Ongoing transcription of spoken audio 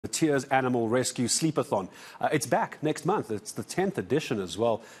The Tears Animal Rescue Sleepathon. It's back next month. It's the 10th edition as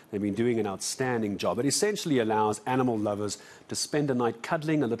well. They've been doing an outstanding job. It essentially allows animal lovers to spend a night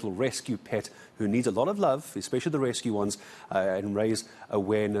cuddling a little rescue pet who needs a lot of love, especially the rescue ones, and raise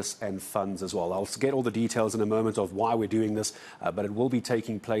awareness and funds as well. I'll get all the details in a moment of why we're doing this, but it will be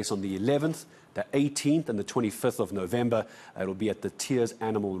taking place on the 11th, the 18th and the 25th of November. It'll be at the Tears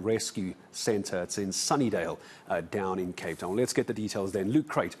Animal Rescue Centre. It's in Sunnydale, down in Cape Town. Let's get the details then. Luke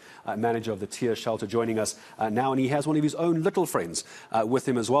Kruyt, manager of the Tears Shelter, joining us now, and he has one of his own little friends with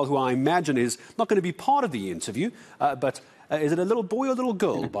him as well, who I imagine is not going to be part of the interview, but is it a little boy or a little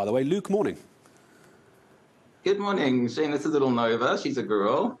girl, by the way? Luke, morning. Good morning, Shane. This is little Nova. She's a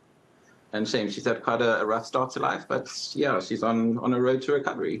girl. And shame, she's had quite a rough start to life, but yeah, she's on a road to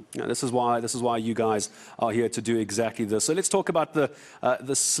recovery. Yeah, this is why you guys are here to do exactly this. So let's talk about the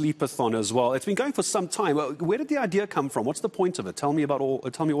Sleepathon as well. It's been going for some time. Where did the idea come from? What's the point of it? Tell me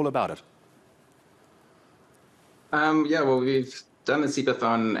all about it. Yeah, well, we've done the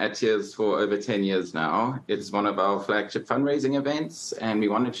Sleepathon at Tears for over 10 years now. It's one of our flagship fundraising events, and we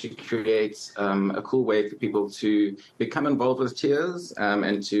wanted to create a cool way for people to become involved with Tears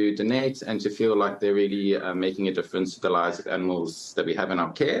and to donate and to feel like they're really making a difference to the lives of animals that we have in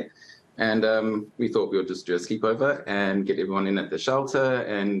our care. And we thought we would just do a sleepover and get everyone in at the shelter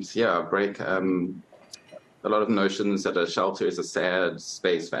and, yeah, break a lot of notions that a shelter is a sad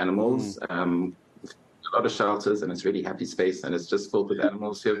space for animals. A lot of shelters, and it's really happy space, and it's just filled with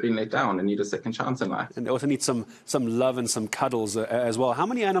animals who have been let down and need a second chance in life. And they also need some love and some cuddles as well. How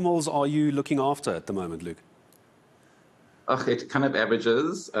many animals are you looking after at the moment, Luke? It kind of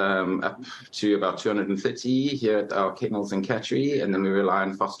averages up to about 230 here at our kennels and cattery, and then we rely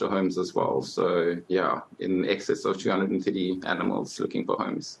on foster homes as well. So, yeah, in excess of 230 animals looking for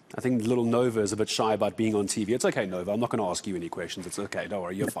homes. I think little Nova is a bit shy about being on TV. It's okay, Nova. I'm not going to ask you any questions. It's okay. Don't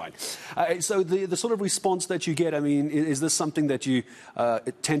worry. You're fine. So the sort of response that you get, I mean, is this something that you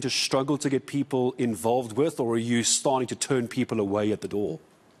tend to struggle to get people involved with, or are you starting to turn people away at the door?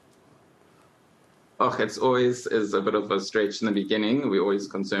 It's always is a bit of a stretch in the beginning. We're always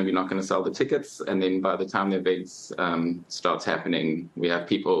concerned we're not going to sell the tickets. And then by the time the event starts happening, we have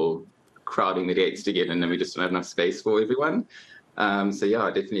people crowding the gates to get in, and we just don't have enough space for everyone. So,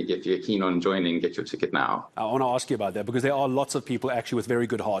 yeah, definitely, if you're keen on joining, get your ticket now. I want to ask you about that, because there are lots of people actually with very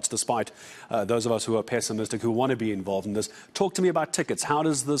good hearts, despite those of us who are pessimistic, who want to be involved in this. Talk to me about tickets. How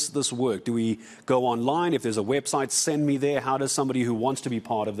does this work? Do we go online? If there's a website, send me there. How does somebody who wants to be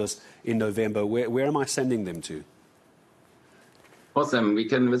part of this in November, where am I sending them to? Awesome. We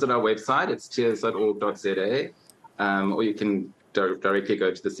can visit our website. It's tears.org.za, or you can directly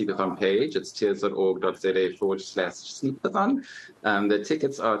go to the Sleepathon page. It's tears.org.za/Sleepathon. The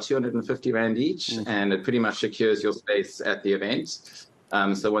tickets are 250 Rand each, and it pretty much secures your space at the event.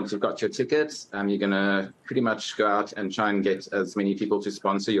 So once you've got your ticket, you're going to pretty much go out and try and get as many people to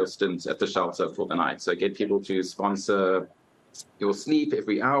sponsor your stint at the shelter for the night. So get people to sponsor your sleep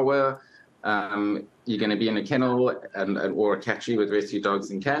every hour. You're going to be in a kennel or a cattery with rescue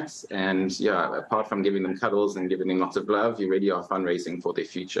dogs and cats. And yeah, apart from giving them cuddles and giving them lots of love, you really are fundraising for their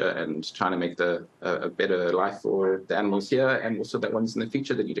future and trying to make a better life for the animals here, and also the ones in the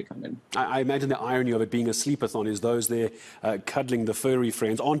future that need to come in. I imagine the irony of it being a sleepathon is those there cuddling the furry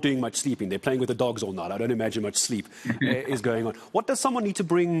friends aren't doing much sleeping. They're playing with the dogs all night. I don't imagine much sleep is going on. What does someone need to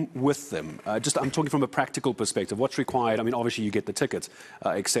bring with them? I'm talking from a practical perspective. What's required? I mean, obviously you get the tickets,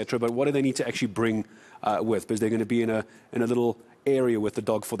 etc. But what do they need to actually bring with? Because they're going to be in a little area with the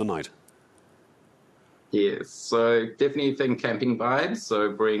dog for the night. Yes, so definitely think camping vibes.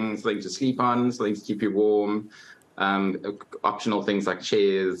 So bring something to sleep on, something to keep you warm, optional things like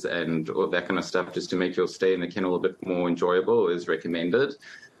chairs and all that kind of stuff, just to make your stay in the kennel a bit more enjoyable, is recommended.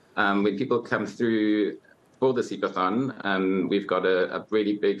 When people come through for the Sleepathon, we've got a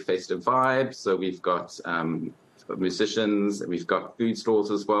really big festive vibe. So we've got musicians, we've got food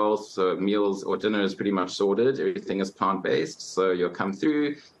stalls as well. So meals or dinner is pretty much sorted. Everything is plant-based. So you'll come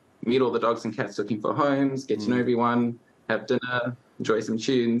through, meet all the dogs and cats looking for homes, get to know everyone, have dinner, enjoy some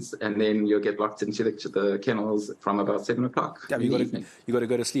tunes, and then you'll get locked into the kennels from about 7 o'clock. Yeah, you got to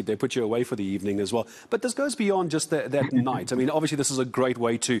go to sleep. They put you away for the evening as well. But this goes beyond just that night. I mean, obviously this is a great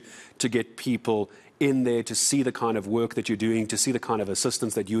way to get people in there, to see the kind of work that you're doing, to see the kind of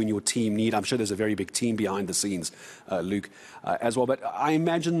assistance that you and your team need. I'm sure there's a very big team behind the scenes, Luke, as well. But I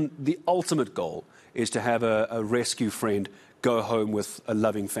imagine the ultimate goal is to have a rescue friend go home with a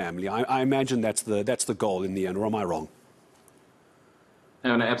loving family. I imagine that's the goal in the end, or am I wrong?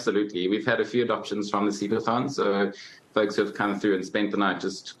 No, absolutely. We've had a few adoptions from the Sleepathon, so folks who have come through and spent the night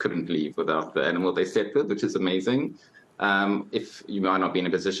just couldn't leave without the animal they slept with, which is amazing. if you might not be in a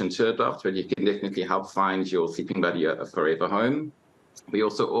position to adopt, but you can definitely help find your sleeping buddy a forever home. We're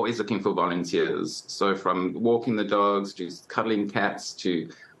also always looking for volunteers. So from walking the dogs to cuddling cats to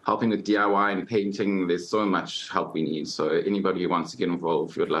helping with DIY and painting, there's so much help we need. So anybody who wants to get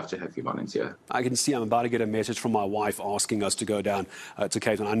involved, we would love to have you volunteer. I can see I'm about to get a message from my wife asking us to go down to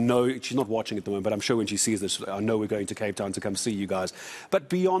Cape Town. I know she's not watching at the moment, but I'm sure when she sees this, I know we're going to Cape Town to come see you guys. But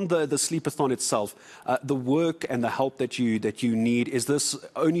beyond the sleepathon itself, the work and the help that you need, is this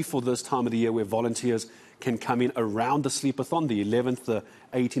only for this time of the year where volunteers can come in around the sleepathon, the 11th, the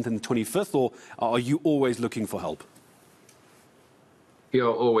 18th and the 25th, or are you always looking for help? We are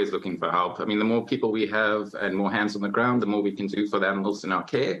always looking for help. I mean, the more people we have and more hands on the ground, the more we can do for the animals in our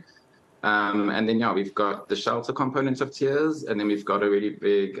care. And then, yeah, we've got the shelter component of Tears, and then we've got a really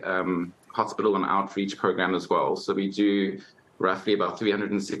big hospital and outreach program as well. So we do roughly about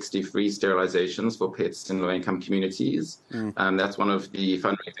 360 free sterilizations for pets in low-income communities. That's one of the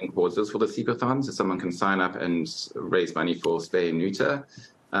fundraising causes for the sleepathon, so someone can sign up and raise money for spay and neuter.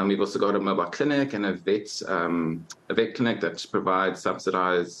 We've also got a mobile clinic and a vet clinic that provides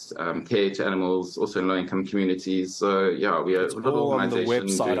subsidized care to animals, also in low-income communities. So, yeah, we are a little organization. On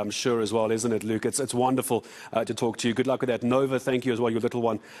the website, I'm sure, as well, isn't it, Luke? It's wonderful to talk to you. Good luck with that. Nova, thank you as well, your little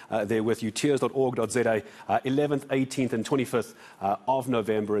one there with you. Tears.org.za, 11th, 18th and 25th of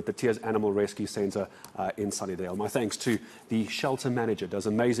November at the Tears Animal Rescue Centre in Sunnydale. My thanks to the shelter manager, does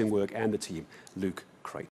amazing work, and the team, Luke Kruyt.